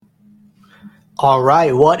All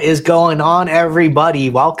right, what is going on, everybody?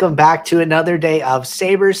 Welcome back to another day of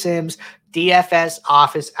Saber Sims DFS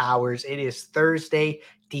office hours. It is Thursday,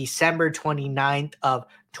 December 29th of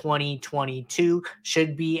 2022.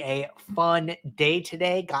 Should be a fun day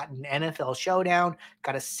today. Got an NFL showdown,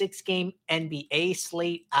 got a 6-game NBA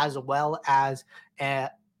slate, as well as I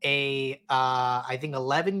think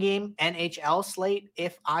 11-game NHL slate,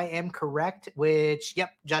 if I am correct, which,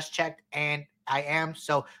 yep, just checked, and I am.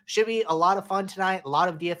 So should be a lot of fun tonight. A lot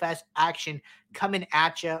of DFS action coming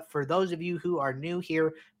at you. For those of you who are new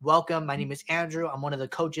here, welcome. My name is Andrew. I'm one of the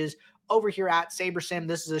coaches over here at SaberSim.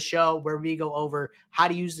 This is a show where we go over how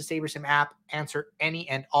to use the SaberSim app, answer any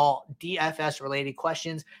and all DFS related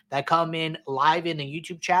questions that come in live in the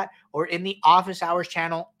YouTube chat or in the office hours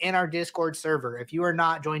channel in our Discord server. If you are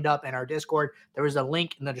not joined up in our Discord, there is a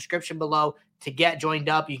link in the description below to get joined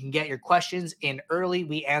up. You can get your questions in early.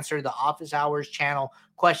 We answer the office hours channel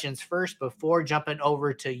questions first before jumping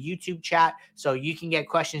over to YouTube chat, so you can get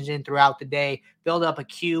questions in throughout the day, build up a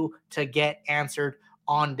queue to get answered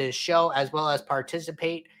on this show, as well as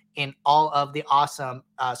participate in all of the awesome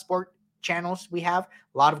sport channels we have.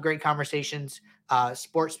 A lot of great conversations,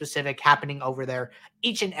 sport specific, happening over there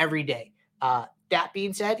each and every day. That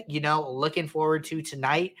being said, looking forward to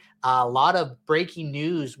tonight. A lot of breaking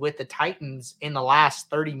news with the Titans in the last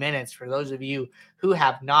 30 minutes. For those of you who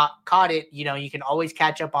have not caught it, you can always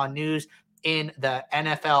catch up on news in the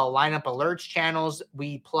NFL lineup alerts channels.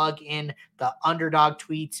 We plug in the underdog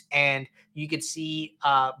tweets and you can see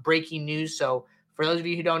breaking news. So for those of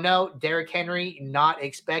you who don't know, Derrick Henry not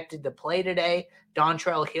expected to play today.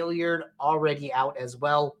 Dontrell Hilliard already out as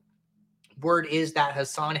well. Word is that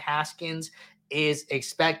Hassan Haskins is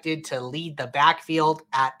expected to lead the backfield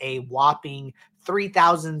at a whopping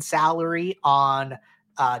 $3,000 salary on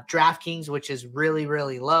DraftKings, which is really,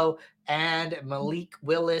 really low. And Malik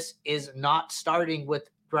Willis is not starting with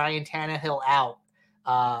Ryan Tannehill out.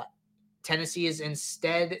 Tennessee is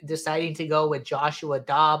instead deciding to go with Joshua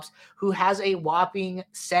Dobbs, who has a whopping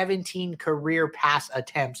 17 career pass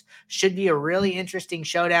attempts. Should be a really interesting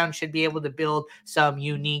showdown. Should be able to build some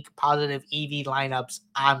unique positive EV lineups,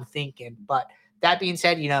 I'm thinking. But that being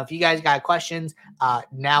said, if you guys got questions,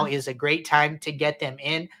 now is a great time to get them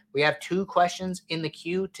in. We have 2 questions in the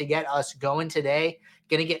queue to get us going today.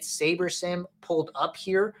 Going to get SaberSim pulled up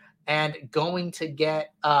here and going to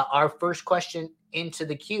get our first question into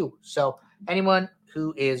the queue. So anyone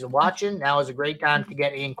who is watching, now is a great time to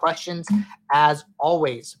get in questions as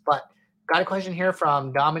always. But got a question here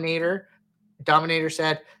from Dominator. Dominator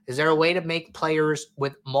said, is there a way to make players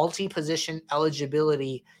with multi-position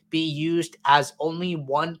eligibility be used as only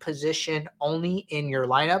one position only in your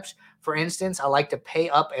lineups? For instance, I like to pay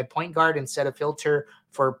up a point guard instead of filter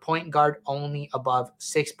for point guard only above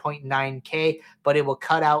 6.9K, but it will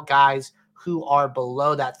cut out guys who are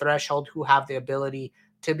below that threshold who have the ability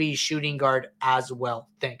to be shooting guard as well.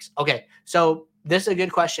 Thanks. Okay, so this is a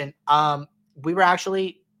good question. We were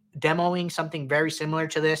actually demoing something very similar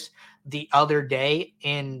to this the other day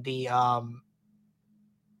in the on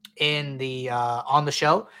the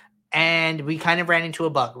show, and we kind of ran into a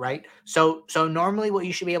bug, right? So normally what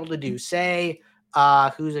you should be able to do, say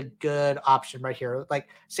who's a good option right here, like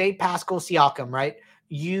say Pascal Siakam, right?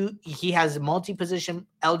 He has multi-position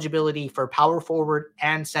eligibility for power forward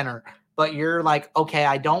and center, but you're like, okay,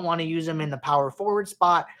 I don't want to use him in the power forward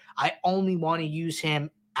spot. I only want to use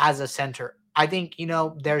him as a center. I think,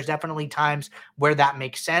 there's definitely times where that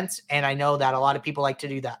makes sense. And I know that a lot of people like to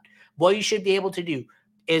do that. What you should be able to do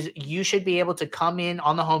is you should be able to come in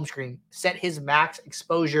on the home screen, set his max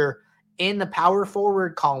exposure in the power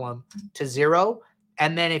forward column to 0.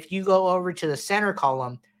 And then if you go over to the center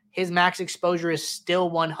column, his max exposure is still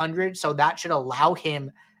 100. So that should allow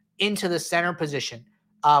him into the center position.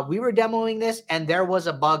 We were demoing this and there was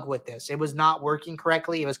a bug with this. It was not working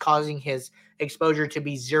correctly. It was causing his exposure to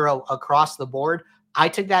be 0 across the board. I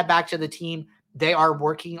took that back to the team. They are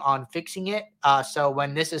working on fixing it. So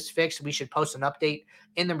when this is fixed, we should post an update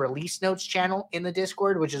in the release notes channel in the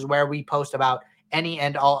Discord, which is where we post about any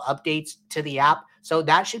and all updates to the app. So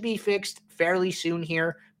that should be fixed fairly soon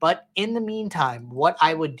here. But in the meantime, what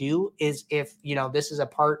I would do is if, this is a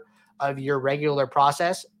part of your regular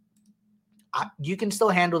process, you can still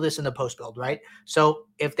handle this in the post build, right? So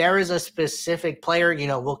if there is a specific player,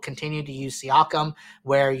 we'll continue to use Siakam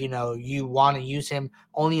where, you want to use him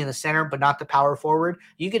only in the center, but not the power forward.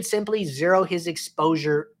 You could simply 0 his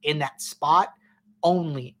exposure in that spot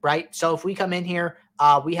only, right? So if we come in here,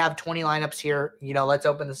 we have 20 lineups here, let's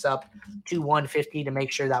open this up to 150 to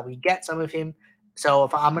make sure that we get some of him. So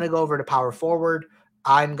if I'm going to go over to power forward,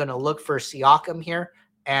 I'm going to look for Siakam here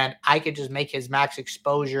and I could just make his max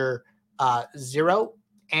exposure 0.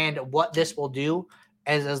 And what this will do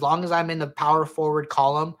is, as long as I'm in the power forward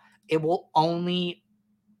column, it will only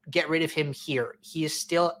get rid of him here. He is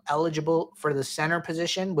still eligible for the center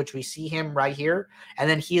position, which we see him right here. And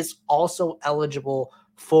then he is also eligible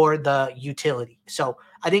for the utility. So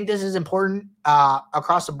I think this is important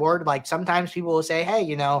across the board. Like sometimes people will say,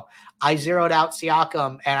 hey, I zeroed out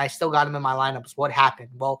Siakam and I still got him in my lineups. What happened?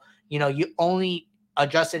 Well, you only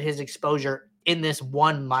adjusted his exposure in this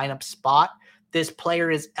one lineup spot. This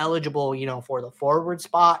player is eligible, for the forward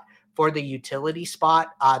spot, for the utility spot.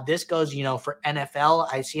 This goes, for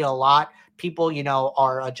NFL. I see a lot. People,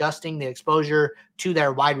 are adjusting the exposure to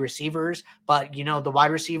their wide receivers, but the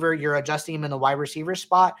wide receiver, you're adjusting him in the wide receiver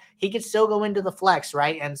spot. He could still go into the flex,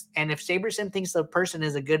 right? And if SaberSim thinks the person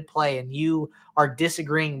is a good play and you are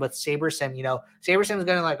disagreeing with SaberSim, SaberSim is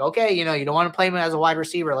going to like, okay, you don't want to play him as a wide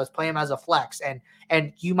receiver. Let's play him as a flex.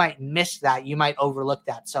 And you might miss that. You might overlook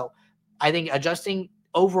that. So I think adjusting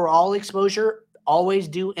overall exposure, always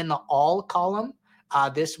do in the all column.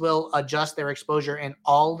 This will adjust their exposure in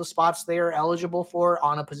all the spots they are eligible for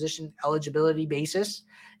on a position eligibility basis.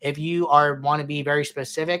 If you want to be very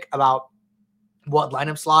specific about what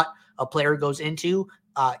lineup slot a player goes into,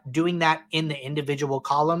 doing that in the individual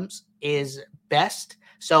columns is best.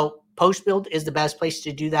 So post build is the best place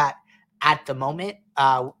to do that at the moment,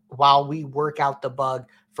 while we work out the bug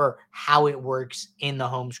for how it works in the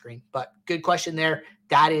home screen. But good question there.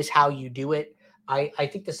 That is how you do it. I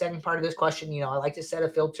think the second part of this question, I like to set a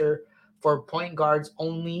filter for point guards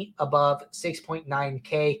only above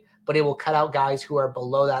 6.9K, but it will cut out guys who are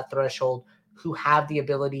below that threshold who have the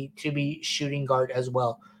ability to be shooting guard as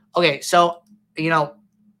well. Okay, so,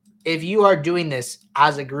 if you are doing this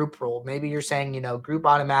as a group rule, maybe you're saying, group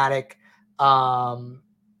automatic,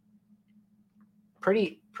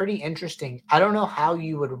 pretty interesting. I don't know how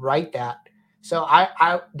you would write that. So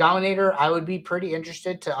I Dominator, I would be pretty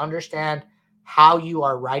interested to understand how you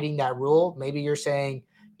are writing that rule. Maybe you're saying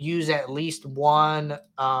use at least one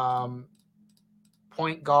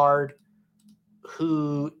point guard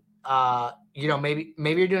who maybe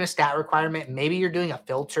you're doing a stat requirement, maybe you're doing a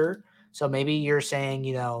filter. So maybe you're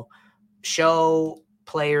saying, show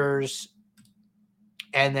players,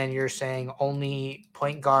 and then you're saying only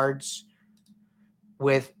point guards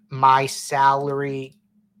with my salary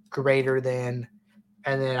greater than,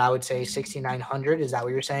 and then I would say 6,900. Is that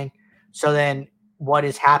what you're saying? So then what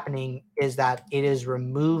is happening is that it is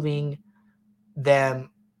removing them.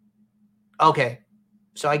 Okay.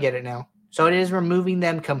 So I get it now. So it is removing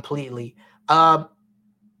them completely. To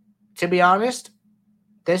be honest,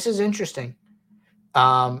 this is interesting.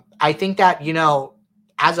 I think that,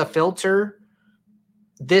 as a filter,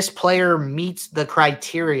 this player meets the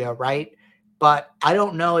criteria, right? But I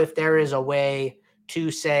don't know if there is a way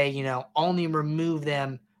to say, only remove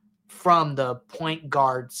them from the point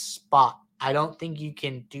guard spot. I don't think you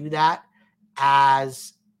can do that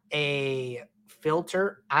as a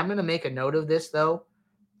filter. I'm going to make a note of this, though.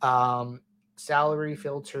 Salary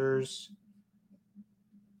filters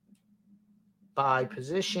by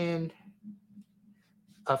position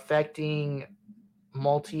affecting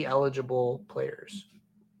multi-eligible players.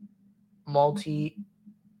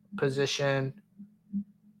 Multi-position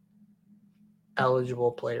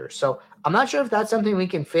eligible players. So I'm not sure if that's something we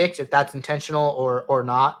can fix, if that's intentional or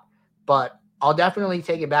not, but I'll definitely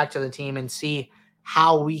take it back to the team and see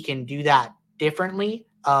how we can do that differently.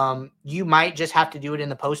 You might just have to do it in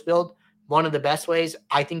the post build. One of the best ways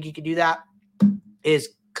I think you could do that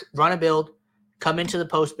is run a build, come into the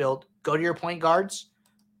post build, go to your point guards,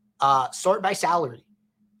 sort by salary,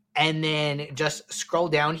 and then just scroll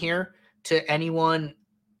down here to anyone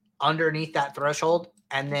underneath that threshold,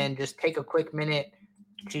 and then just take a quick minute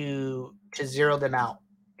to zero them out.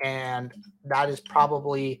 And that is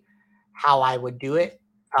probably how I would do it.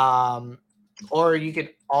 Or you could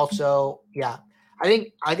also,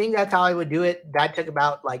 I think that's how I would do it. That took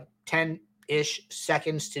about like 10-ish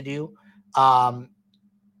seconds to do.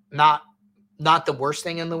 Not the worst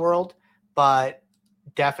thing in the world, but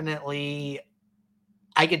definitely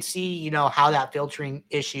I could see, how that filtering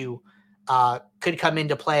issue could come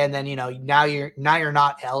into play. And then, now you're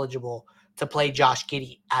not eligible to play Josh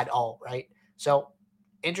Giddey at all. Right. So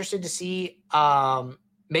interested to see,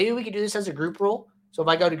 maybe we could do this as a group rule. So if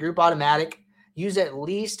I go to group automatic, use at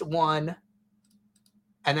least one,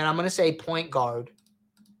 and then I'm going to say point guard,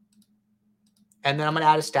 and then I'm going to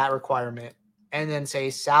add a stat requirement, and then say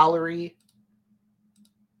salary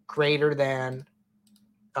greater than,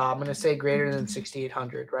 I'm going to say greater than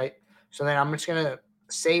 6,800, right? So then I'm just going to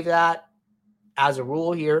save that as a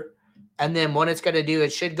rule here. And then what it's going to do,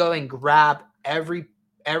 it should go and grab every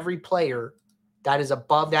player that is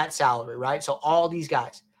above that salary, right? So all these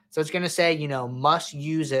guys. So it's going to say, must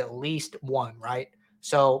use at least one, right?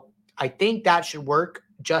 So I think that should work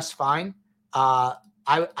just fine.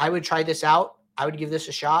 I would try this out. I would give this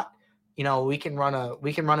a shot. We can run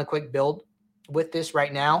a quick build with this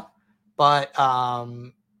right now, but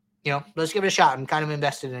let's give it a shot. I'm kind of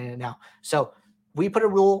invested in it now. So we put a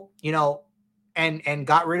rule, and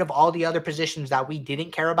got rid of all the other positions that we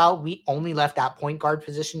didn't care about. We only left that point guard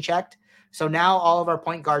position checked. So now all of our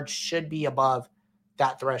point guards should be above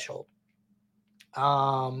that threshold.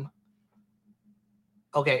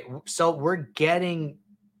 Okay, so we're getting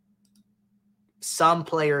some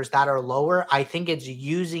players that are lower. I think it's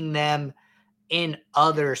using them in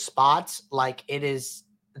other spots. Like it is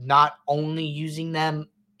not only using them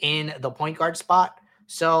in the point guard spot.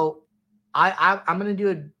 So I'm going to do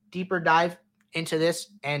a deeper dive into this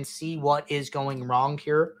and see what is going wrong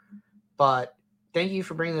here. But thank you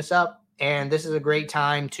for bringing this up. And this is a great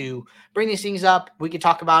time to bring these things up. We can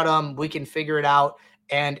talk about them. We can figure it out.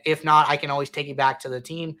 And if not, I can always take it back to the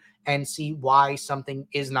team and see why something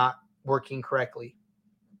is not working correctly.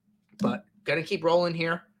 But going to keep rolling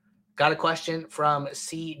here. Got a question from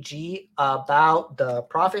CG about the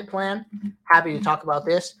profit plan. Happy to talk about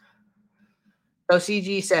this. So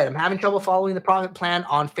CG said, I'm having trouble following the profit plan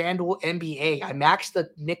on FanDuel NBA. I maxed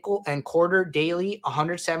the nickel and quarter daily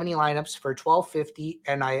 170 lineups for $12.50,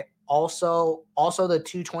 and I also the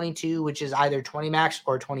 222, which is either 20 max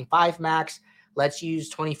or 25 max. Let's use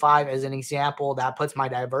 25 as an example. That puts my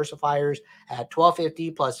diversifiers at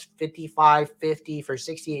 $12.50 plus $55.50 for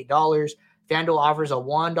 $68. FanDuel offers a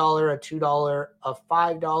 $1, a $2, a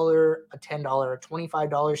 $5, a $10, a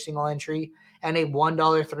 $25 single entry, and a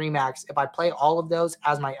 $1 3 max. If I play all of those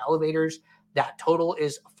as my elevators, that total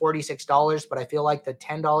is $46, but I feel like the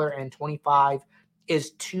 $10 and $25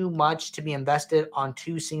 is too much to be invested on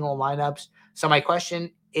two single lineups. So my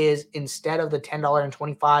question is, instead of the $10 and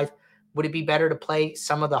 $25, would it be better to play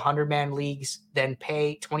some of the 100-man leagues than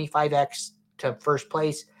pay 25x to first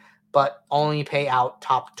place, but only pay out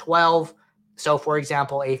top 12? So, for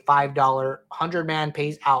example, a $5 100-man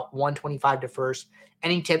pays out $125 to first.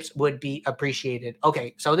 Any tips would be appreciated.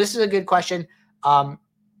 Okay, so this is a good question.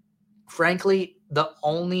 Frankly, the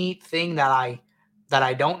only thing that I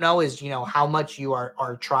don't know is how much you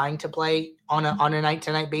are trying to play on a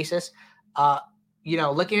night-to-night basis.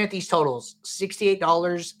 Looking at these totals,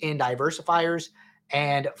 $68 in diversifiers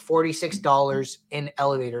and $46 in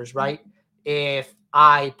elevators, right? If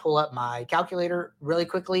I pull up my calculator really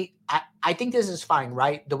quickly, I think this is fine,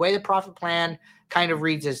 right? The way the profit plan kind of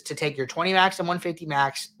reads is to take your 20 max and 150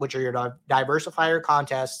 max, which are your diversifier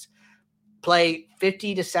contests, play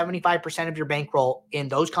 50 to 75% of your bankroll in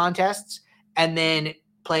those contests, and then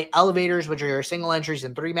play elevators, which are your single entries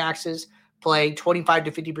and 3 maxes, play 25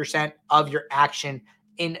 to 50% of your action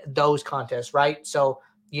in those contests, right? So,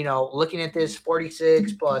 looking at this,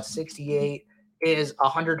 46 plus 68 is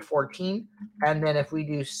 114. And then if we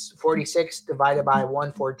do 46 divided by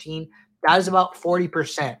 114, that is about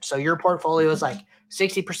 40%. So your portfolio is like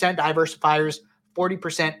 60% diversifiers,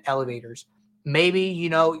 40% elevators. Maybe,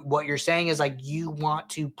 what you're saying is like you want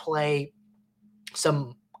to play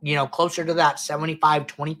some, closer to that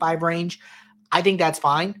 75-25 range. I think that's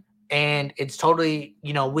fine. And it's totally,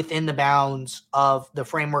 within the bounds of the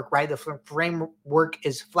framework, right? The framework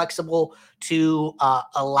is flexible to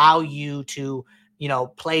allow you to,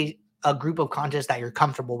 play a group of contests that you're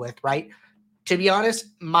comfortable with, right? To be honest,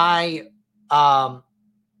 my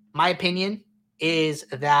opinion is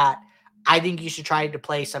that I think you should try to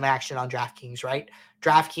play some action on DraftKings, right?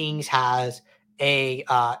 DraftKings has a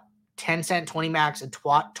 10-cent 20 max, a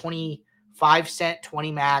 25-cent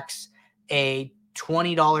 20 max, a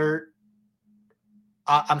 $20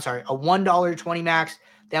 a $1 20 max.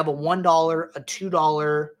 They have a $1, a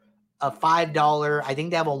 $2, a $5. I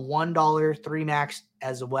think they have a $1 3 max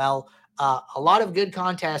as well. A lot of good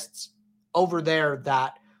contests over there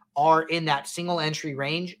that are in that single entry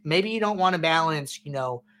range. Maybe you don't want to balance,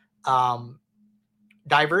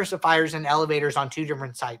 diversifiers and elevators on two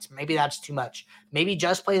different sites. Maybe that's too much. Maybe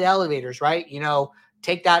just play the elevators, right?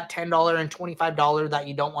 Take that $10 and $25 that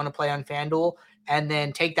you don't want to play on FanDuel, and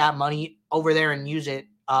then take that money over there and use it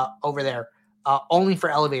over there only for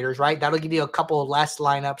elevators, right? That'll give you a couple of less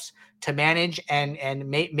lineups to manage and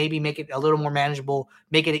maybe make it a little more manageable,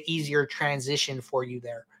 make it an easier transition for you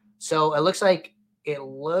there. So it looks like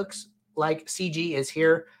CG is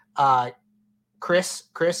here. Chris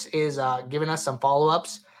is giving us some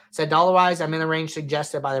follow-ups. Said, dollar-wise, I'm in the range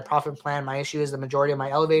suggested by the profit plan. My issue is the majority of my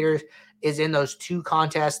elevators is in those two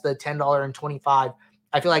contests, the $10 and $25.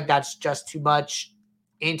 I feel like that's just too much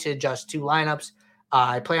into just two lineups.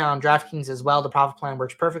 I play on DraftKings as well. The profit plan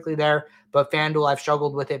works perfectly there, but FanDuel, I've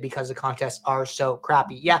struggled with it because the contests are so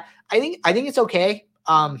crappy. Yeah, I think it's okay.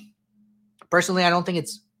 Personally, I don't think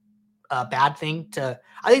it's a bad thing to.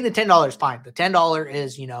 I think the $10 is fine. The $10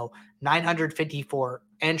 is 954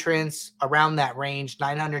 entrants, around that range,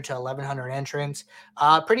 900 to 1100 entrants.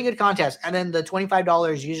 Pretty good contest. And then the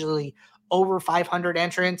 $25 usually over 500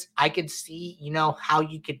 entrants. I could see how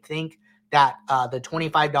you could think that the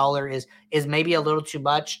 $25 is maybe a little too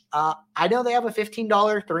much. I know they have a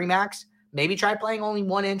 $15 three max. Maybe try playing only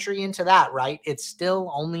one entry into that, right? It's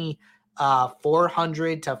still only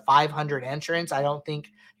 400 to 500 entrants. I don't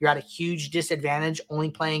think you're at a huge disadvantage only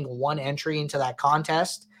playing one entry into that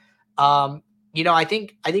contest. I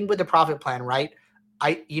think with the profit plan, right?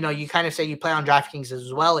 You kind of say you play on DraftKings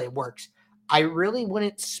as well. It works. I really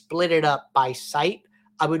wouldn't split it up by site.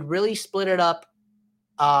 I would really split it up.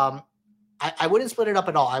 I wouldn't split it up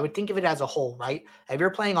at all. I would think of it as a whole, right? If you're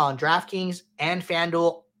playing on DraftKings and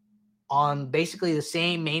FanDuel on basically the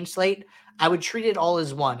same main slate, I would treat it all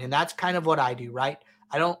as one. And that's kind of what I do, right?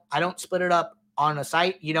 I don't split it up on a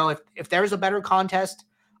site. If there's a better contest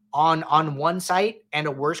on one site and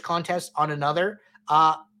a worse contest on another,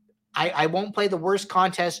 I won't play the worst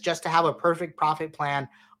contest just to have a perfect profit plan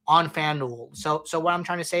on FanDuel. So what I'm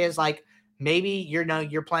trying to say is, like, maybe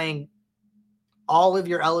you're playing all of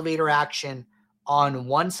your elevator action on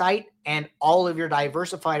one site and all of your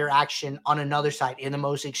diversifier action on another site in the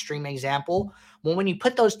most extreme example. Well, when you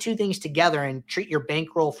put those two things together and treat your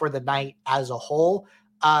bankroll for the night as a whole,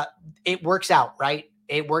 it works out, right?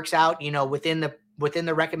 It works out, within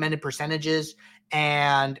the recommended percentages,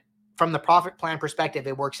 and from the profit plan perspective,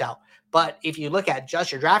 it works out. But if you look at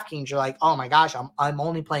just your DraftKings, you're like, oh my gosh, I'm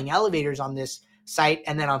only playing elevators on this site,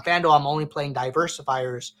 and then on FanDuel, I'm only playing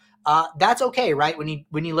diversifiers. That's okay, right?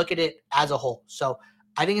 When you look at it as a whole. So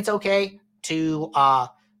I think it's okay to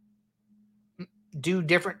do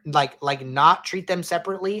different, like not treat them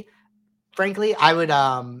separately. Frankly, I would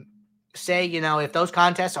say, if those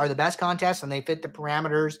contests are the best contests and they fit the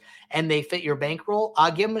parameters and they fit your bankroll,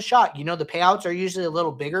 give them a shot. The payouts are usually a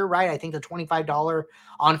little bigger, right? I think the $25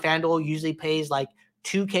 on FanDuel usually pays like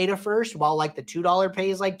 $2K to first, while like the $2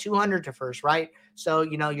 pays like $200 to first, right? So,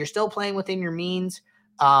 you're still playing within your means,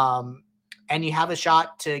 and you have a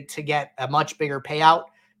shot to get a much bigger payout.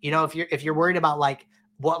 If you're worried about like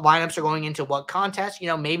what lineups are going into what contest,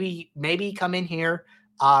 maybe come in here,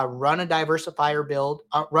 run a diversifier build,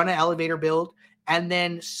 run an elevator build, and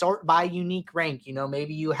then sort by unique rank.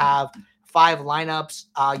 Maybe you have 5 lineups.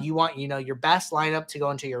 You want, your best lineup to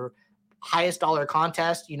go into your highest dollar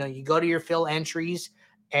contest. You go to your fill entries,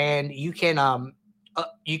 and you can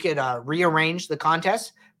rearrange the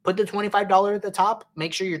contest, put the $25 at the top,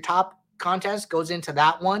 make sure your top contest goes into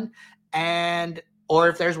that one. Or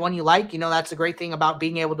if there's one you like, that's the great thing about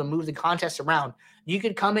being able to move the contest around. You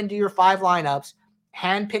could come into your 5 lineups,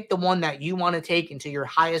 handpick the one that you want to take into your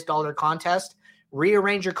highest dollar contest,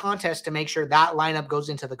 rearrange your contest to make sure that lineup goes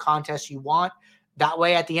into the contest you want. That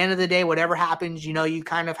way, at the end of the day, whatever happens, you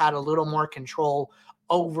kind of had a little more control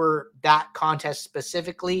over that contest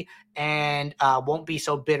specifically, and won't be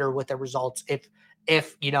so bitter with the results if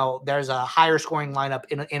there's a higher scoring lineup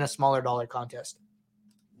in a smaller dollar contest.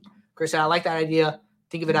 Chris, I like that idea.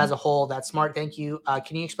 Think of it as a whole. That's smart. Thank you.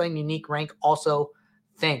 Can you explain unique rank also?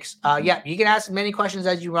 Thanks. Yeah, you can ask as many questions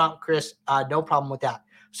as you want, Chris. No problem with that.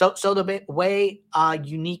 So the way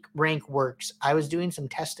unique rank works, I was doing some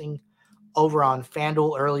testing over on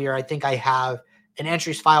FanDuel earlier. I think I have an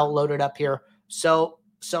entries file loaded up here. So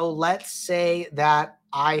let's say that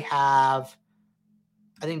I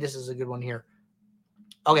think this is a good one here.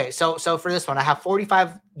 Okay, so for this one, I have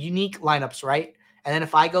 45 unique lineups, right? And then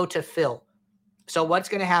if I go to fill, so what's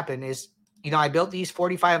going to happen is, I built these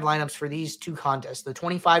 45 lineups for these two contests, the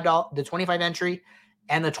 $25 entry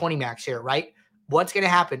and the 20 max here, right? What's going to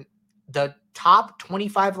happen? The top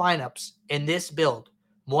 25 lineups in this build,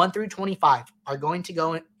 1 through 25, are going to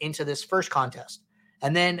go into this first contest.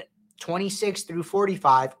 And then 26 through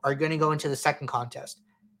 45 are going to go into the second contest.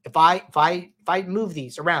 If I move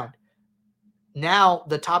these around, now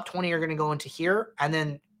the top 20 are going to go into here, and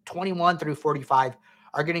then 21 through 45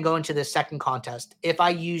 are going to go into the second contest if I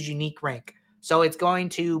use unique rank. So it's going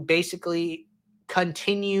to basically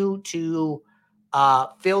continue to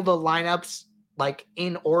fill the lineups like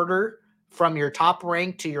in order from your top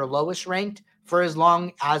rank to your lowest ranked for as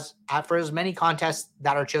many contests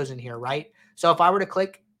that are chosen here, right? So if I were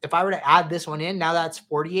to add this one in, now that's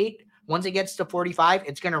 48. Once it gets to 45,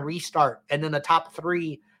 it's going to restart, and then the top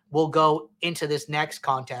 3 will go into this next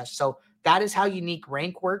contest. So that is how unique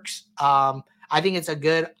rank works. I think it's a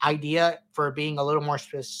good idea for being a little more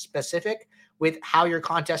specific. with how your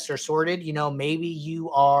contests are sorted. Maybe you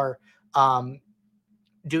are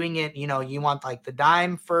doing it, you want like the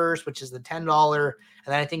dime first, which is the $10. And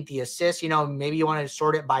then I think the assist, maybe you want to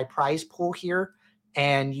sort it by prize pool here.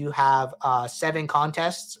 And you have 7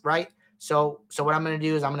 contests, right? So what I'm going to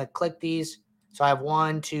do is I'm going to click these. So I have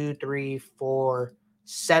 1, 2, 3, 4,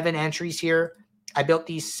 7 entries here. I built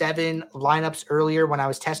these 7 lineups earlier when I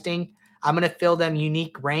was testing. I'm going to fill them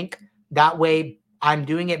unique rank. That way I'm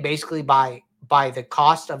doing it basically by the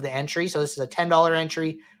cost of the entry. So this is a $10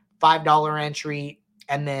 entry, $5 entry,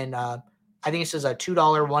 and then I think this is a $2,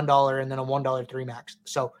 $1, and then a $1 3 max.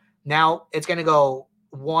 So now it's going to go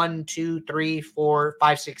 1, 2, 3, 4,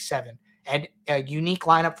 5, 6, 7. And a unique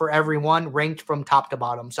lineup for everyone ranked from top to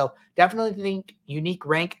bottom. So definitely think unique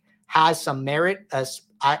rank has some merit. As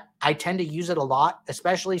I tend to use it a lot,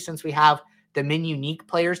 especially since we have the min unique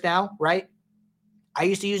players now, right? I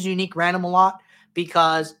used to use unique random a lot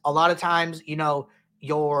because a lot of times, your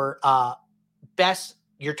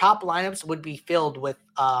your top lineups would be filled with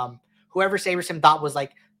whoever SaberSim thought was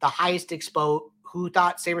like the highest expo, who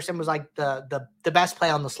thought SaberSim was like the best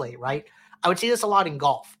play on the slate, right? I would see this a lot in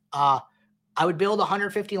golf. I would build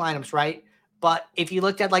 150 lineups, right? But if you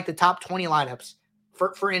looked at like the top 20 lineups,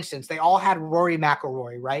 for instance, they all had Rory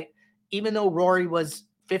McIlroy, right? Even though Rory was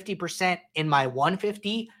 50% in my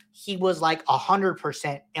 150, he was like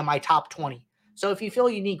 100% in my top 20. So if you fill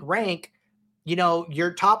unique rank,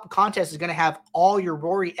 your top contest is going to have all your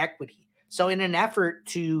Rory equity. So in an effort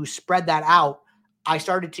to spread that out, I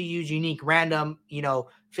started to use unique random.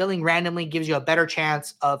 Filling randomly gives you a better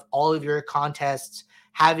chance of all of your contests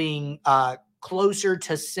having closer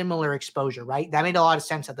to similar exposure, right? That made a lot of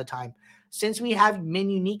sense at the time. Since we have min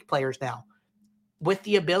unique players now, with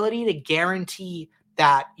the ability to guarantee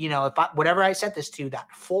that, whatever I set this to, that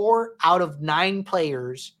 5 out of 9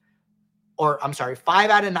 players are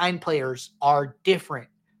different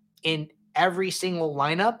in every single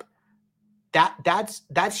lineup,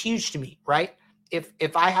 that's huge to me, right?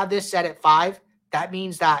 If I have this set at 5, that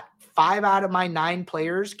means that 5 out of my 9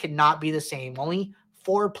 players cannot be the same. Only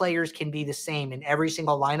 4 players can be the same in every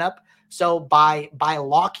single lineup. So by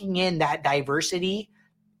locking in that diversity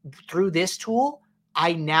through this tool,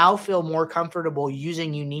 I now feel more comfortable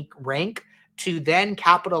using unique rank to then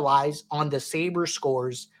capitalize on the Saber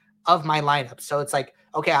scores of my lineup. So it's like,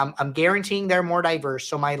 okay, I'm guaranteeing they're more diverse.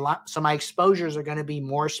 So my exposures are going to be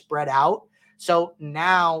more spread out. So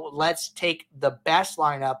now let's take the best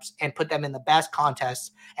lineups and put them in the best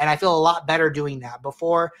contests. And I feel a lot better doing that.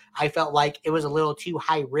 Before, I felt like it was a little too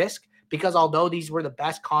high risk because although these were the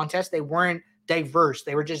best contests, they weren't diverse.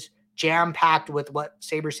 They were just jam-packed with what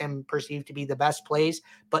SaberSim perceived to be the best plays.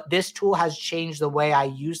 But this tool has changed the way I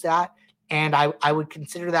use that. And I would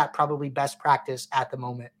consider that probably best practice at the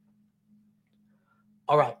moment.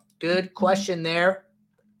 All right. Good question there.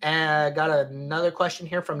 And I got another question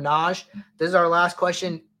here from Naj. This is our last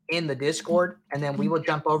question in the Discord, and then we will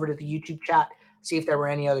jump over to the YouTube chat, see if there were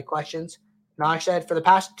any other questions. Naj said, for the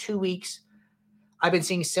past 2 weeks, I've been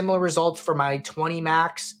seeing similar results for my 20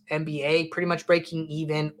 max MBA, pretty much breaking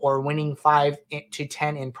even or winning 5 to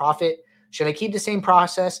 10 in profit. Should I keep the same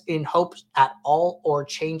process in hopes at all or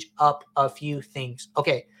change up a few things?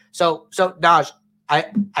 Okay, so Naj,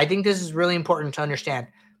 I think this is really important to understand.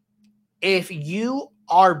 If you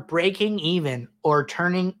are breaking even or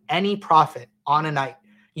turning any profit on a night,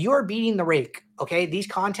 you are beating the rake, okay? These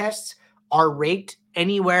contests are raked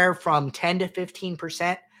anywhere from 10 to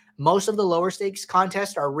 15%. Most of the lower stakes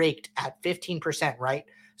contests are raked at 15%, right?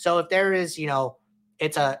 So if there is,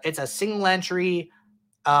 it's a single entry,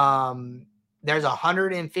 there's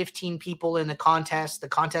 115 people in the contest. The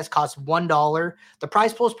contest costs $1. The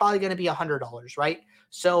prize pool is probably going to be $100, right?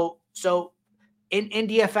 So in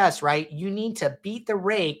DFS, right, you need to beat the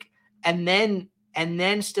rake and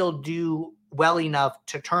then still do well enough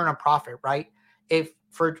to turn a profit, right? If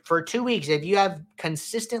for 2 weeks, if you have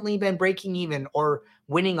consistently been breaking even or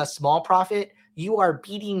winning a small profit, you are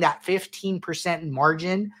beating that 15%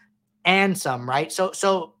 margin and some, right?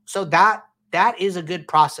 So that is a good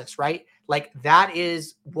process, right? Like that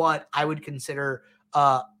is what I would consider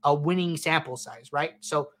a winning sample size, right?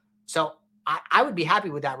 So I would be happy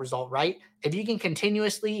with that result, right? If you can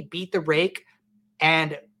continuously beat the rake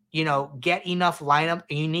and, get enough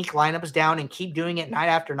unique lineups down and keep doing it night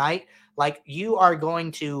after night, like you are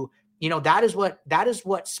going to, that is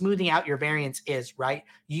what smoothing out your variance is, right?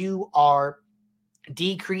 You are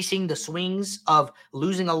decreasing the swings of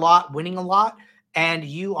losing a lot, winning a lot, and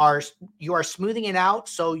you are smoothing it out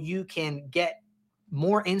so you can get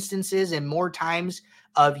more instances and more times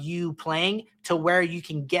of you playing to where you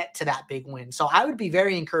can get to that big win. So I would be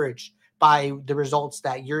very encouraged by the results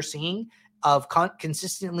that you're seeing. of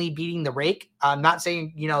consistently beating the rake. I'm not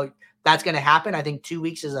saying, that's going to happen. I think 2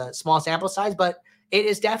 weeks is a small sample size, but it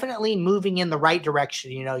is definitely moving in the right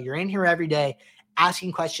direction. You're in here every day,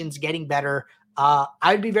 asking questions, getting better.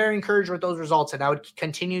 I'd be very encouraged with those results, and I would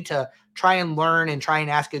continue to try and learn and try and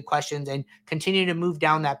ask good questions and continue to move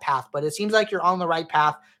down that path. But it seems like you're on the right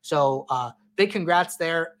path. So big congrats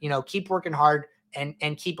there. Keep working hard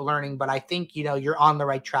and keep learning. But I think, you're on the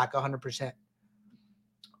right track 100%.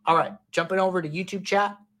 All right, jumping over to YouTube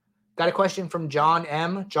chat. Got a question from John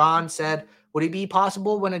M. John said, would it be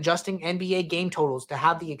possible when adjusting NBA game totals to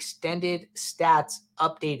have the extended stats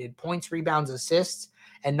updated, points, rebounds, assists,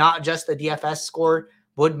 and not just the DFS score?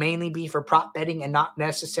 Would mainly be for prop betting and not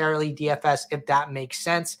necessarily DFS, if that makes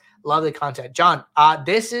sense. Love the content. John,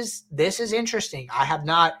 this is interesting. I have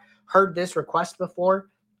not heard this request before.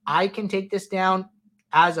 I can take this down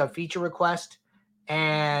as a feature request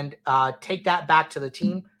and take that back to the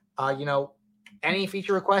team. Any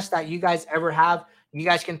feature requests that you guys ever have, you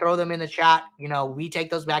guys can throw them in the chat. We take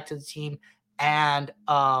those back to the team, and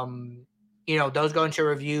those go into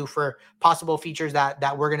review for possible features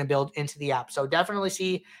that we're going to build into the app. So definitely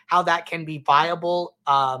see how that can be viable.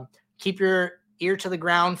 Keep your ear to the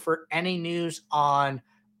ground for any news on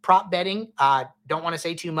prop betting. Don't want to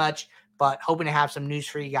say too much, but hoping to have some news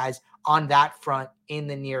for you guys on that front in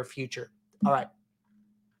the near future. All right.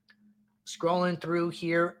 Scrolling through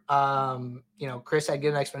here, Chris had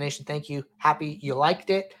given an explanation. Thank you. Happy you liked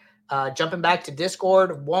it. Jumping back to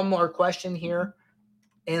Discord, one more question here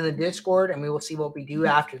in the Discord, and we will see what we do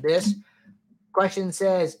after this. Question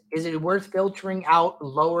says, is it worth filtering out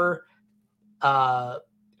lower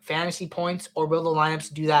fantasy points, or will the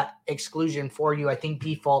lineups do that exclusion for you? I think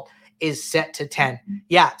default is set to 10.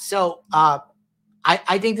 Yeah, so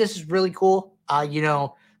I think this is really cool.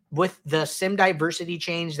 With the sim diversity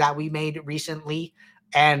change that we made recently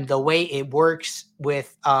and the way it works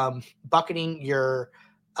with bucketing your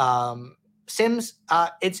sims,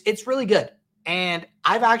 it's really good. And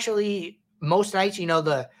I've actually, most nights,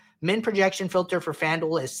 the min projection filter for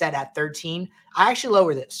FanDuel is set at 13. I actually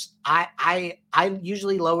lower this. I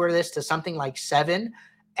usually lower this to something like 7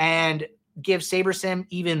 and give SaberSim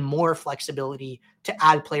even more flexibility to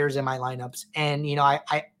add players in my lineups. And,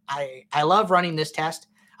 I love running this test.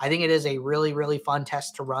 I think it is a really, really fun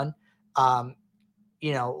test to run.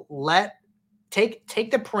 Take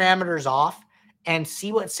the parameters off and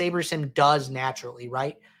see what SaberSim does naturally,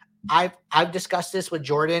 right? I've discussed this with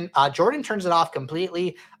Jordan. Jordan turns it off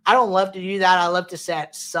completely. I don't love to do that. I love to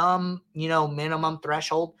set some, minimum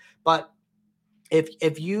threshold. But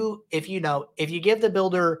if you give the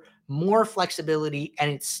builder more flexibility and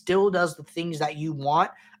it still does the things that you want,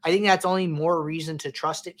 I think that's only more reason to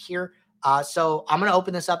trust it here. So I'm going to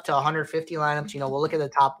open this up to 150 lineups. We'll look at the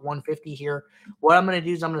top 150 here. What I'm going to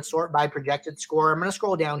do is I'm going to sort by projected score. I'm going to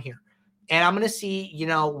scroll down here, and I'm going to see,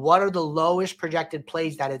 what are the lowest projected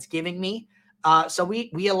plays that it's giving me. So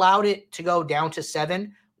we allowed it to go down to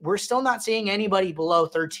 7. We're still not seeing anybody below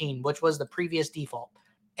 13, which was the previous default.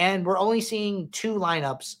 And we're only seeing 2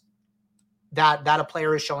 lineups that a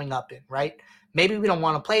player is showing up in, right? Maybe we don't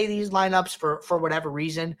want to play these lineups for whatever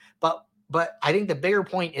reason, but I think the bigger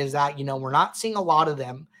point is that, we're not seeing a lot of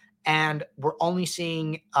them, and we're only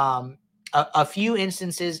seeing a few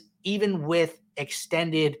instances, even with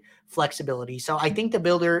extended flexibility. So I think the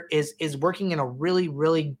builder is working in a really,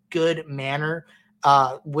 really good manner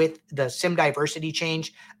with the sim diversity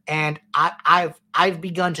change. And I've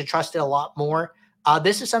begun to trust it a lot more.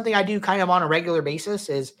 This is something I do kind of on a regular basis,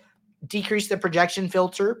 is decrease the projection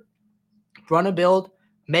filter, run a build,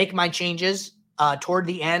 make my changes toward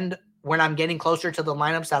the end. When I'm getting closer to the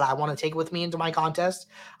lineups that I want to take with me into my contest,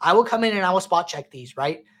 I will come in and I will spot check these,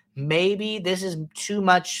 right? Maybe this is too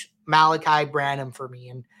much Malachi Branham for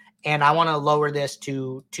me, and I want to lower this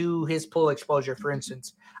to his pull exposure, for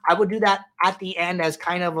instance. I would do that at the end as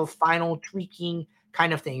kind of a final tweaking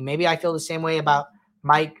kind of thing. Maybe I feel the same way about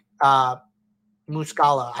Mike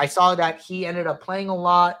Muscala. I saw that he ended up playing a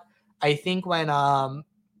lot. I think when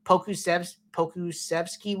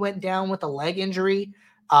Pokusevsky went down with a leg injury,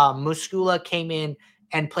 Muscula came in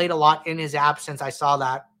and played a lot in his absence. I saw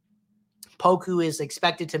that Poku is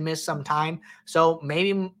expected to miss some time. So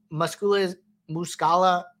maybe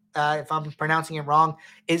Muscala, if I'm pronouncing it wrong,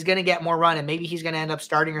 is going to get more run, and maybe he's going to end up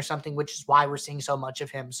starting or something, which is why we're seeing so much of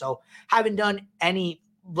him. So haven't done any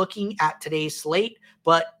looking at today's slate,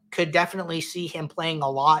 but could definitely see him playing a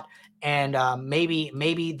lot. And maybe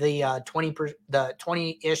the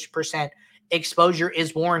 20-ish% exposure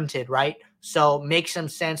is warranted, right? So make some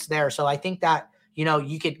sense there. So I think that,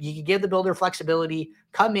 you could give the builder flexibility,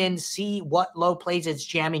 come in, see what low plays it's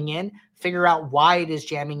jamming in, figure out why it is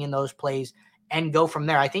jamming in those plays, and go from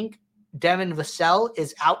there. I think Devin Vassell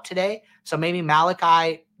is out today, so maybe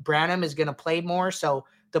Malachi Branham is going to play more. So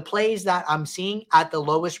the plays that I'm seeing at the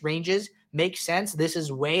lowest ranges make sense. This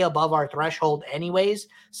is way above our threshold anyways,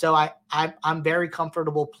 so I'm very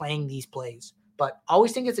comfortable playing these plays, but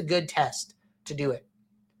always think it's a good test to do it.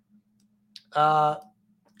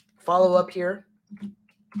 Follow up here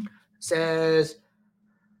says,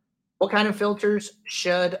 what kind of filters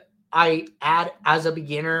should I add as a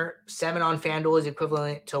beginner? 7 on FanDuel is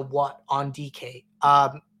equivalent to what on DK?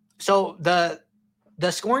 So the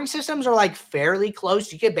scoring systems are like fairly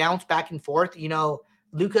close. You could bounce back and forth. You know,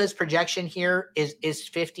 Luka's projection here is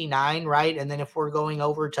 59, right? And then if we're going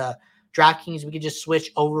over to DraftKings, we could just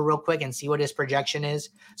switch over real quick and see what his projection is.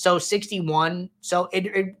 So 61. So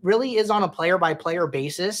it really is on a player-by-player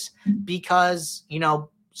basis because, you know,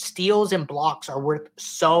 steals and blocks are worth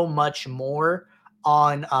so much more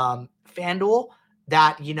on FanDuel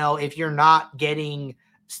that, you know, if you're not getting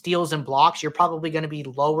steals and blocks, you're probably going to be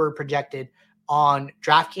lower projected on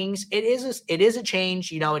DraftKings. It is a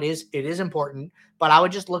change, you know, it is important, but I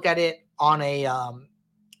would just look at it on a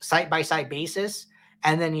site-by-site basis.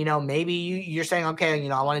 And then, you know, maybe you're saying, okay, you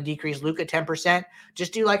know, I want to decrease Luka 10%.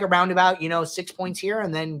 Just do like a roundabout, you know, 6 points here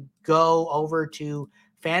and then go over to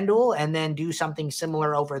FanDuel and then do something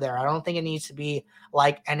similar over there. I don't think it needs to be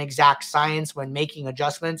like an exact science when making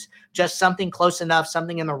adjustments. Just something close enough,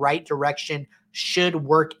 something in the right direction should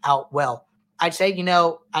work out well. I'd say, you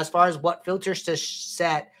know, as far as what filters to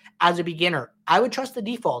set as a beginner, I would trust the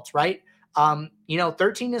defaults, right? You know,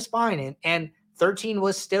 13 is fine. And 13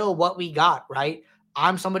 was still what we got, right?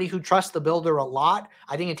 I'm somebody who trusts the builder a lot.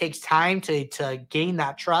 I think it takes time to gain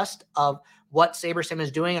that trust of what SaberSim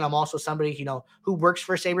is doing. And I'm also somebody, you know, who works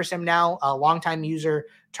for SaberSim now, a longtime user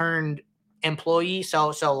turned employee.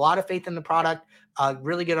 So a lot of faith in the product, a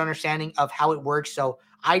really good understanding of how it works. So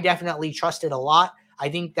I definitely trust it a lot. I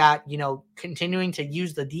think that, you know, continuing to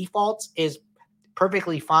use the defaults is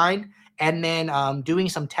perfectly fine. And then doing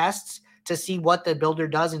some tests to see what the builder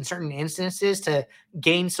does in certain instances to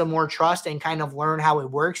gain some more trust and kind of learn how it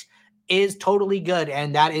works is totally good.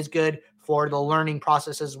 And that is good for the learning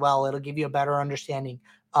process as well. It'll give you a better understanding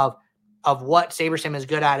of what SaberSim is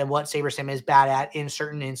good at and what SaberSim is bad at in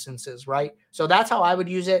certain instances, right? So that's how I would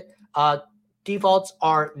use it. Defaults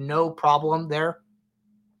are no problem there,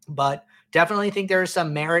 but definitely think there is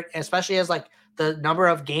some merit, especially as like the number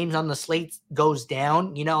of games on the slate goes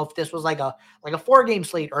down. You know, if this was like a 4-game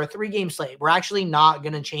slate or a 3-game slate, we're actually not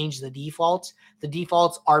going to change the defaults. The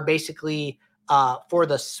defaults are basically for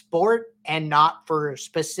the sport and not for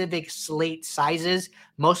specific slate sizes,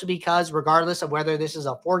 mostly because regardless of whether this is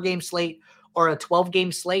a 4-game slate or a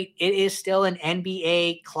 12-game slate, it is still an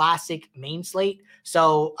NBA classic main slate.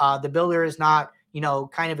 So the builder is not, you know,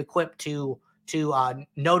 kind of equipped to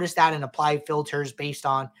notice that and apply filters based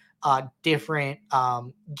on different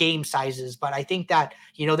game sizes. But I think that,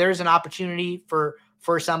 you know, there's an opportunity for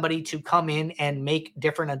somebody to come in and make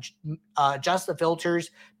different adjust the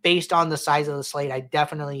filters based on the size of the slate. I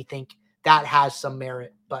definitely think that has some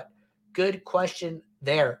merit, but good question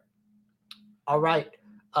there. All right.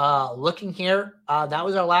 Looking here, that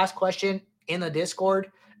was our last question in the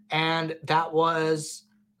Discord, and that was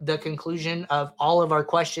the conclusion of all of our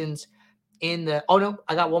questions in the, oh no,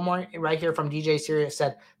 I got one more right here from DJ Sirius.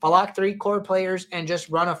 Said, if I lock 3 core players and just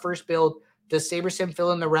run a first build, does SaberSim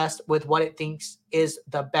fill in the rest with what it thinks is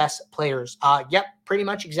the best players? Yep, pretty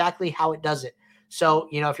much exactly how it does it. So,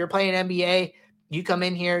 you know, if you're playing NBA, you come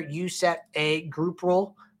in here, you set a group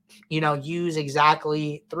rule, you know, use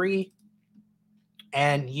exactly 3,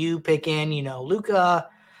 and you pick in, you know, Luka,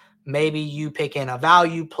 maybe you pick in a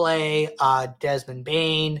value play, Desmond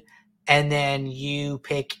Bain, and then you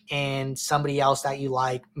pick in somebody else that you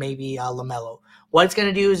like, maybe LaMelo. What it's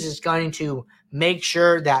going to do is it's going to make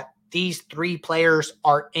sure that these 3 players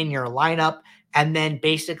are in your lineup, and then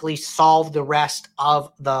basically solve the rest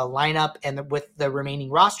of the lineup and with the remaining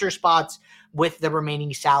roster spots, with the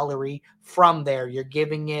remaining salary from there. You're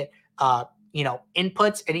giving it, you know,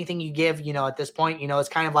 inputs, anything you give, you know, at this point, you know, it's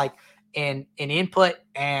kind of like an input,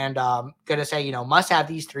 and going to say, you know, must have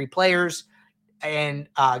these 3 players, and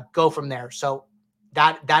go from there. So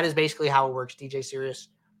that is basically how it works, DJ Sirius.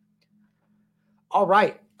 All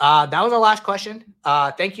right. That was our last question.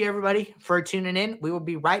 Thank you, everybody, for tuning in. We will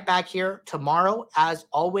be right back here tomorrow, as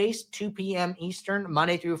always, 2 p.m. Eastern,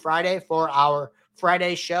 Monday through Friday, for our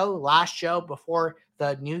Friday show, last show before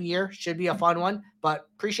the new year. Should be a fun one, but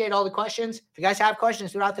appreciate all the questions. If you guys have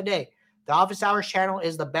questions throughout the day, the Office Hours channel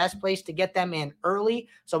is the best place to get them in early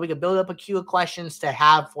so we can build up a queue of questions to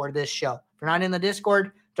have for this show. you're not in the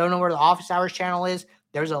Discord, don't know where the office hours channel is,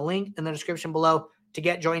 there's a link in the description below to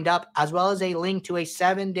get joined up, as well as a link to a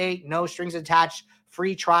 7-day, no strings attached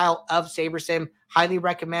free trial of SaberSim. Highly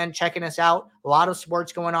recommend checking us out. A lot of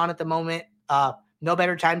sports going on at the moment. No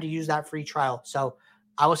better time to use that free trial. So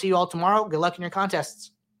I will see you all tomorrow. Good luck in your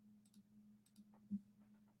contests.